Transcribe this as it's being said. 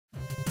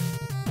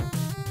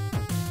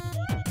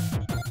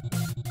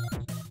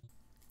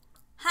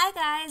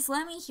Hi guys,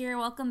 Lemmy here.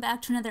 Welcome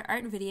back to another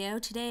art video.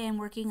 Today I'm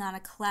working on a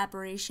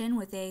collaboration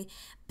with a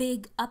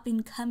big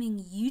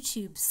up-and-coming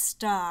YouTube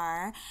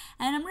star,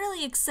 and I'm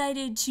really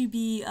excited to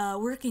be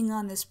working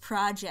on this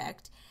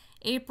project.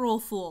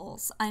 April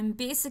Fools. I'm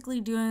basically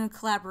doing a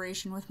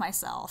collaboration with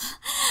myself.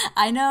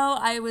 I know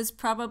I was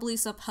probably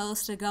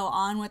supposed to go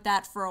on with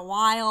that for a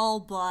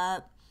while,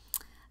 but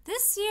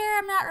this year,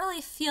 I'm not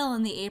really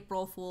feeling the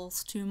April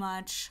Fools too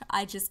much.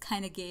 I just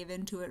kind of gave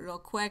into it real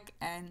quick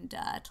and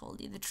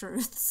told you the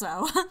truth.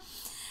 So,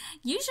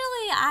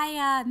 usually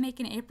I make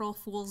an April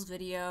Fools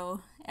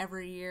video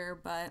every year,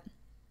 but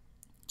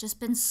just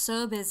been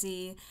so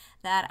busy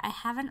that I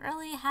haven't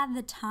really had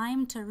the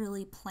time to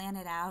really plan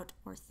it out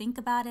or think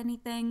about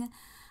anything.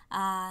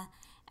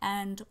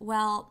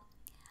 Well,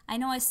 I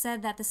know I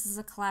said that this is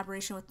a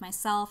collaboration with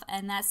myself,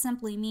 and that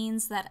simply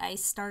means that I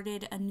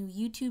started a new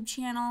YouTube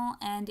channel,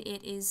 and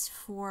it is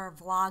for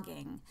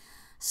vlogging.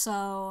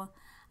 So,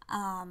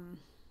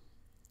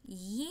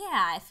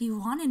 yeah, if you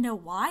want to know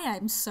why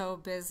I'm so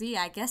busy,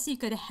 I guess you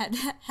could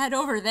head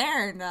over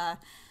there and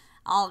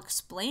I'll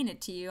explain it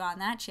to you on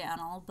that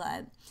channel.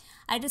 But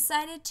I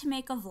decided to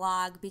make a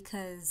vlog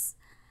because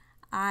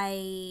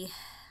I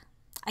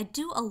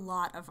do a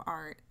lot of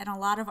art, and a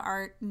lot of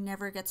art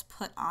never gets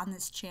put on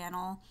this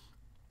channel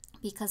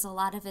because a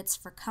lot of it's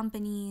for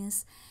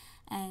companies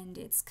and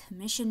it's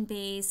commission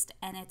based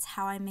and it's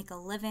how I make a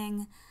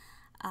living.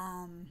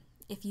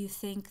 If you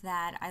think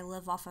that I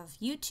live off of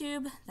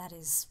YouTube, that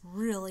is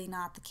really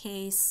not the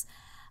case.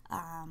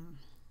 I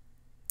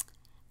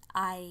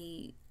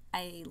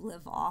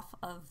live off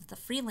of the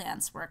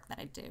freelance work that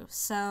I do.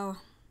 So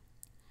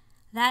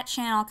that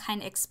channel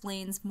kind of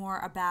explains more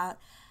about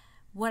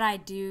what I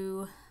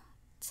do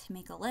to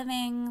make a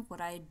living, what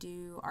I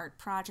do art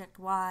project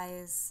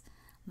wise,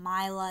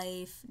 my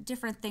life,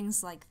 different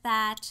things like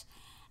that.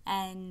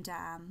 And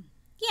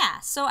yeah,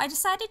 so I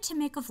decided to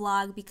make a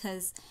vlog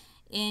because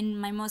in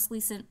my most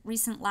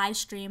recent live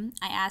stream,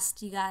 I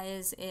asked you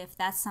guys if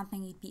that's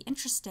something you'd be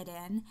interested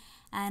in,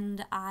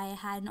 and I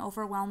had an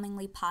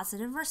overwhelmingly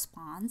positive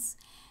response.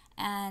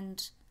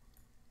 And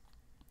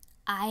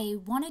I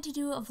wanted to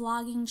do a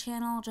vlogging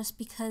channel just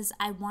because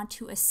I want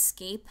to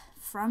escape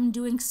from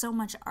doing so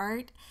much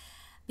art,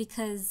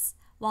 because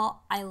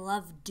while I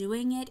love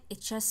doing it, it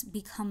just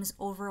becomes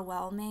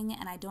overwhelming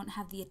and I don't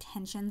have the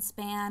attention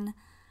span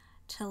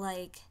to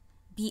like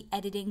be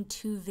editing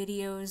 2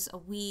 videos a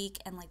week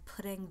and like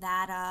putting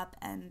that up,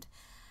 and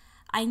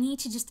I need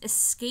to just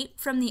escape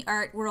from the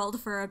art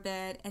world for a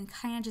bit and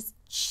kind of just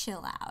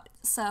chill out.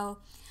 So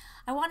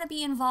I want to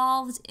be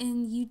involved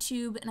in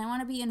YouTube, and I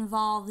want to be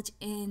involved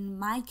in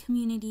my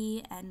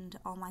community and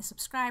all my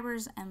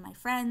subscribers and my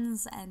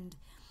friends and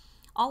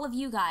all of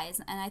you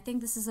guys. And I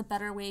think this is a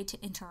better way to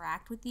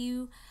interact with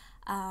you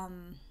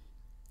on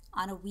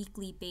a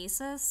weekly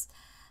basis.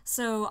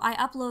 So I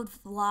upload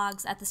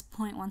vlogs at this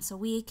point once a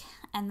week,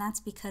 and that's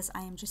because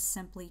I am just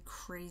simply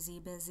crazy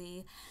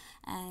busy.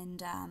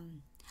 And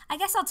I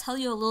guess I'll tell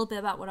you a little bit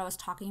about what I was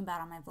talking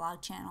about on my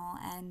vlog channel,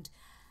 and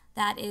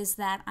that is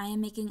that I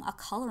am making a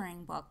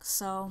coloring book.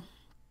 So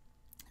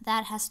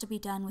that has to be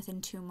done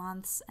within 2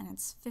 months, and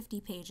it's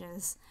 50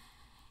 pages.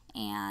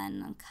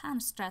 And I'm kind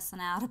of stressing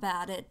out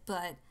about it,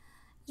 but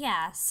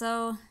yeah,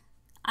 so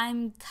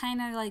I'm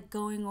kind of like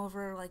going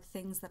over like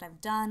things that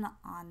I've done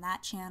on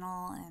that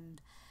channel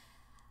and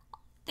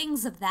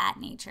things of that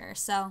nature.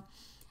 So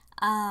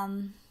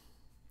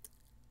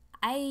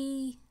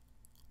I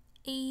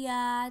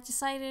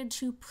decided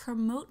to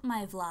promote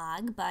my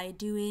vlog by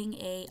doing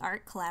a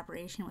art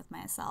collaboration with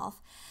myself.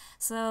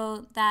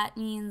 So that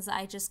means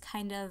I just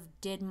kind of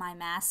did my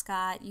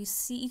mascot. You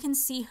can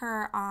see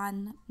her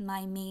on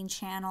my main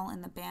channel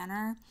in the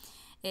banner.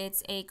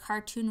 It's a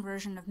cartoon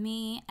version of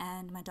me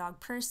and my dog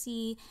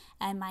Percy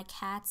and my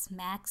cats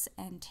Max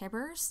and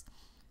Tibbers.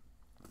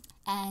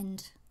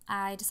 And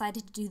I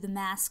decided to do the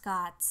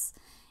mascots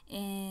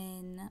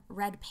in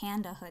red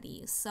panda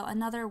hoodies. So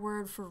another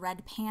word for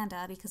red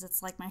panda, because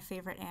it's like my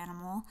favorite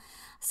animal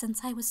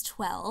since I was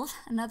 12.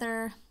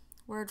 Another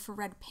word for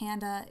red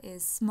panda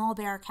is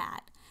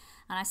SmallBearCat.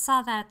 And I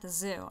saw that at the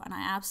zoo and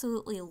I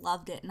absolutely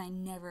loved it and I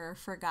never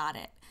forgot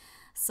it.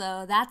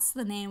 So that's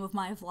the name of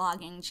my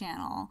vlogging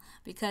channel,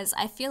 because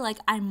I feel like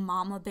I'm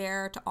mama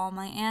bear to all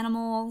my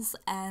animals,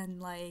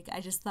 and like I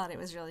just thought it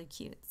was really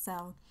cute.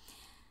 So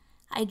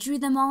I drew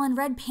them all in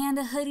red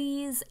panda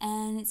hoodies,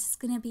 and it's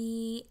gonna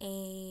be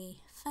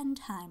a fun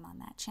time on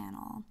that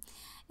channel.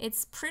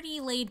 It's pretty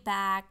laid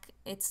back.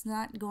 It's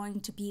not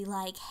going to be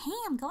like, hey,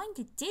 I'm going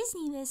to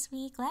Disney this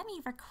week, let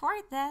me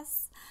record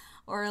this.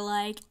 Or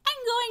like,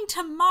 I'm going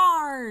to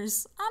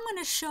Mars, I'm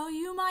gonna show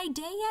you my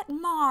day at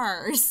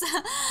Mars.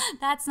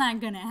 That's not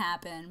gonna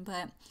happen,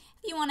 but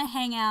if you wanna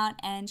hang out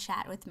and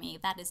chat with me,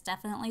 that is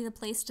definitely the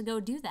place to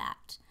go do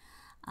that.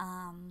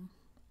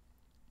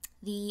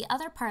 The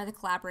other part of the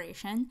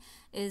collaboration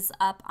is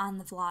up on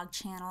the vlog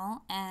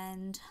channel,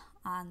 and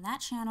on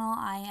that channel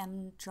I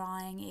am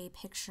drawing a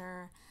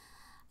picture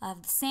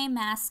of the same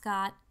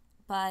mascot,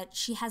 but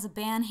she has a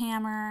band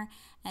hammer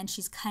and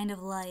she's kind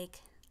of like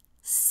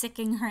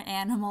sicking her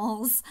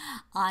animals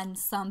on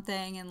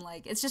something, and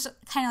like it's just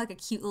kind of like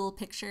a cute little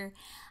picture.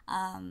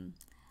 I'm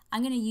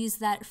gonna use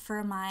that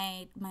for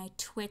my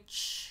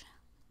Twitch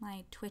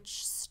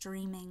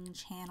streaming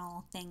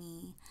channel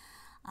thingy,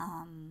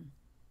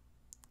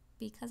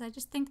 because I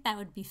just think that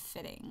would be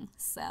fitting.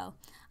 So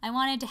I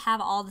wanted to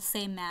have all the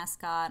same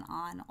mascot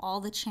on all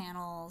the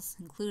channels,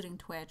 including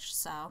Twitch,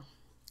 so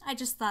I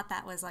just thought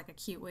that was like a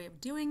cute way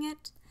of doing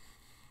it.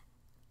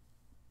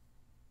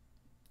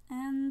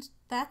 And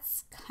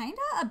that's kind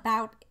of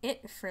about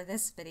it for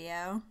this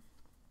video.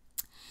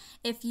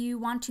 If you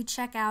want to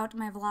check out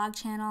my vlog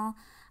channel,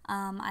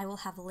 I will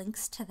have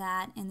links to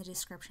that in the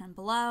description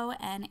below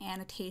and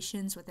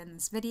annotations within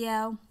this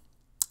video.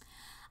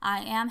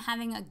 I am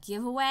having a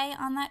giveaway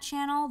on that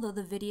channel, though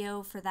the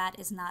video for that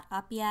is not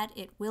up yet.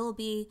 It will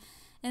be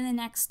in the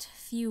next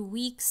few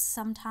weeks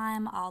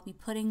sometime. I'll be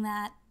putting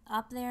that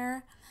up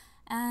there.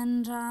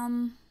 And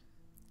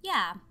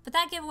yeah, but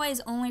that giveaway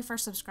is only for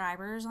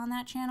subscribers on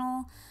that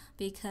channel,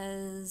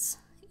 because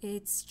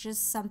it's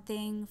just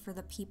something for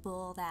the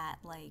people that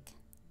like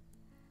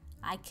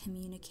I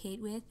communicate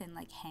with and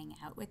like hang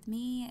out with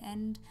me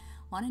and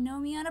want to know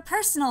me on a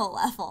personal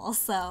level.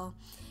 So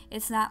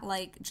it's not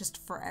like just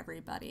for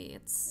everybody,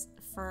 it's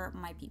for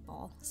my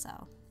people.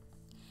 So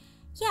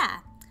yeah,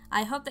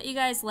 I hope that you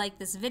guys like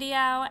this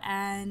video,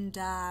 and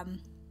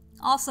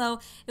also,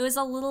 it was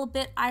a little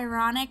bit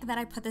ironic that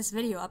I put this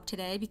video up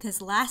today,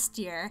 because last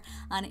year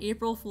on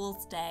April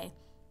Fool's Day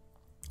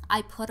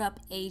I put up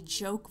a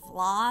joke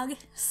vlog,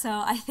 so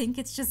I think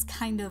it's just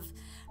kind of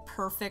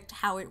perfect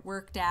how it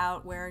worked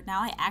out, where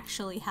now I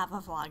actually have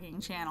a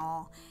vlogging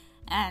channel.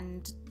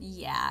 And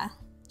yeah,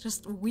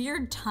 just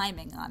weird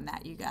timing on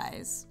that, you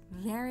guys.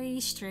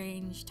 Very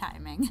strange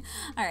timing.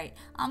 Alright,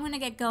 I'm gonna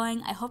get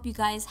going. I hope you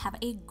guys have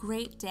a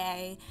great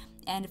day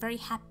and a very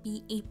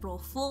happy April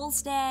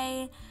Fool's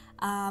Day.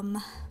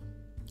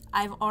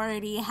 I've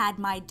already had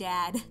my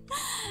dad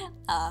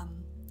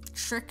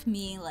trick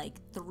me like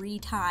 3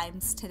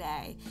 times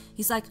today.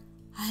 He's like,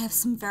 I have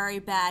some very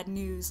bad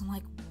news. I'm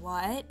like,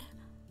 what?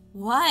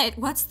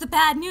 What's the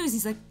bad news?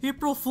 He's like,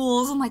 April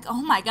Fools. I'm like,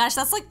 oh my gosh,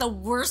 that's like the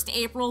worst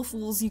April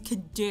Fools you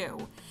could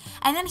do.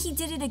 And then he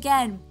did it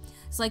again.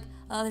 It's like,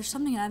 there's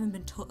something I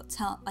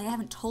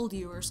haven't told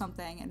you or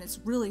something, and it's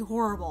really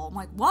horrible. I'm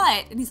like,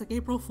 what? And he's like,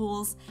 April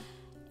Fools.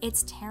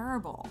 It's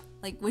terrible.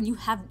 Like, when you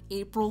have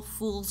April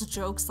Fool's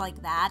jokes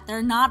like that,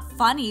 they're not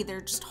funny.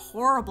 They're just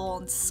horrible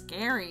and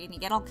scary, and you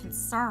get all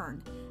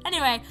concerned.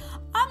 Anyway,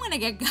 I'm gonna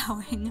get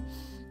going.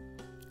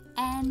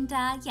 And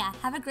yeah,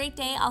 have a great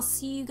day. I'll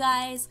see you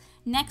guys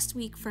next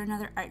week for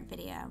another art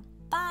video.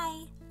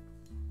 Bye!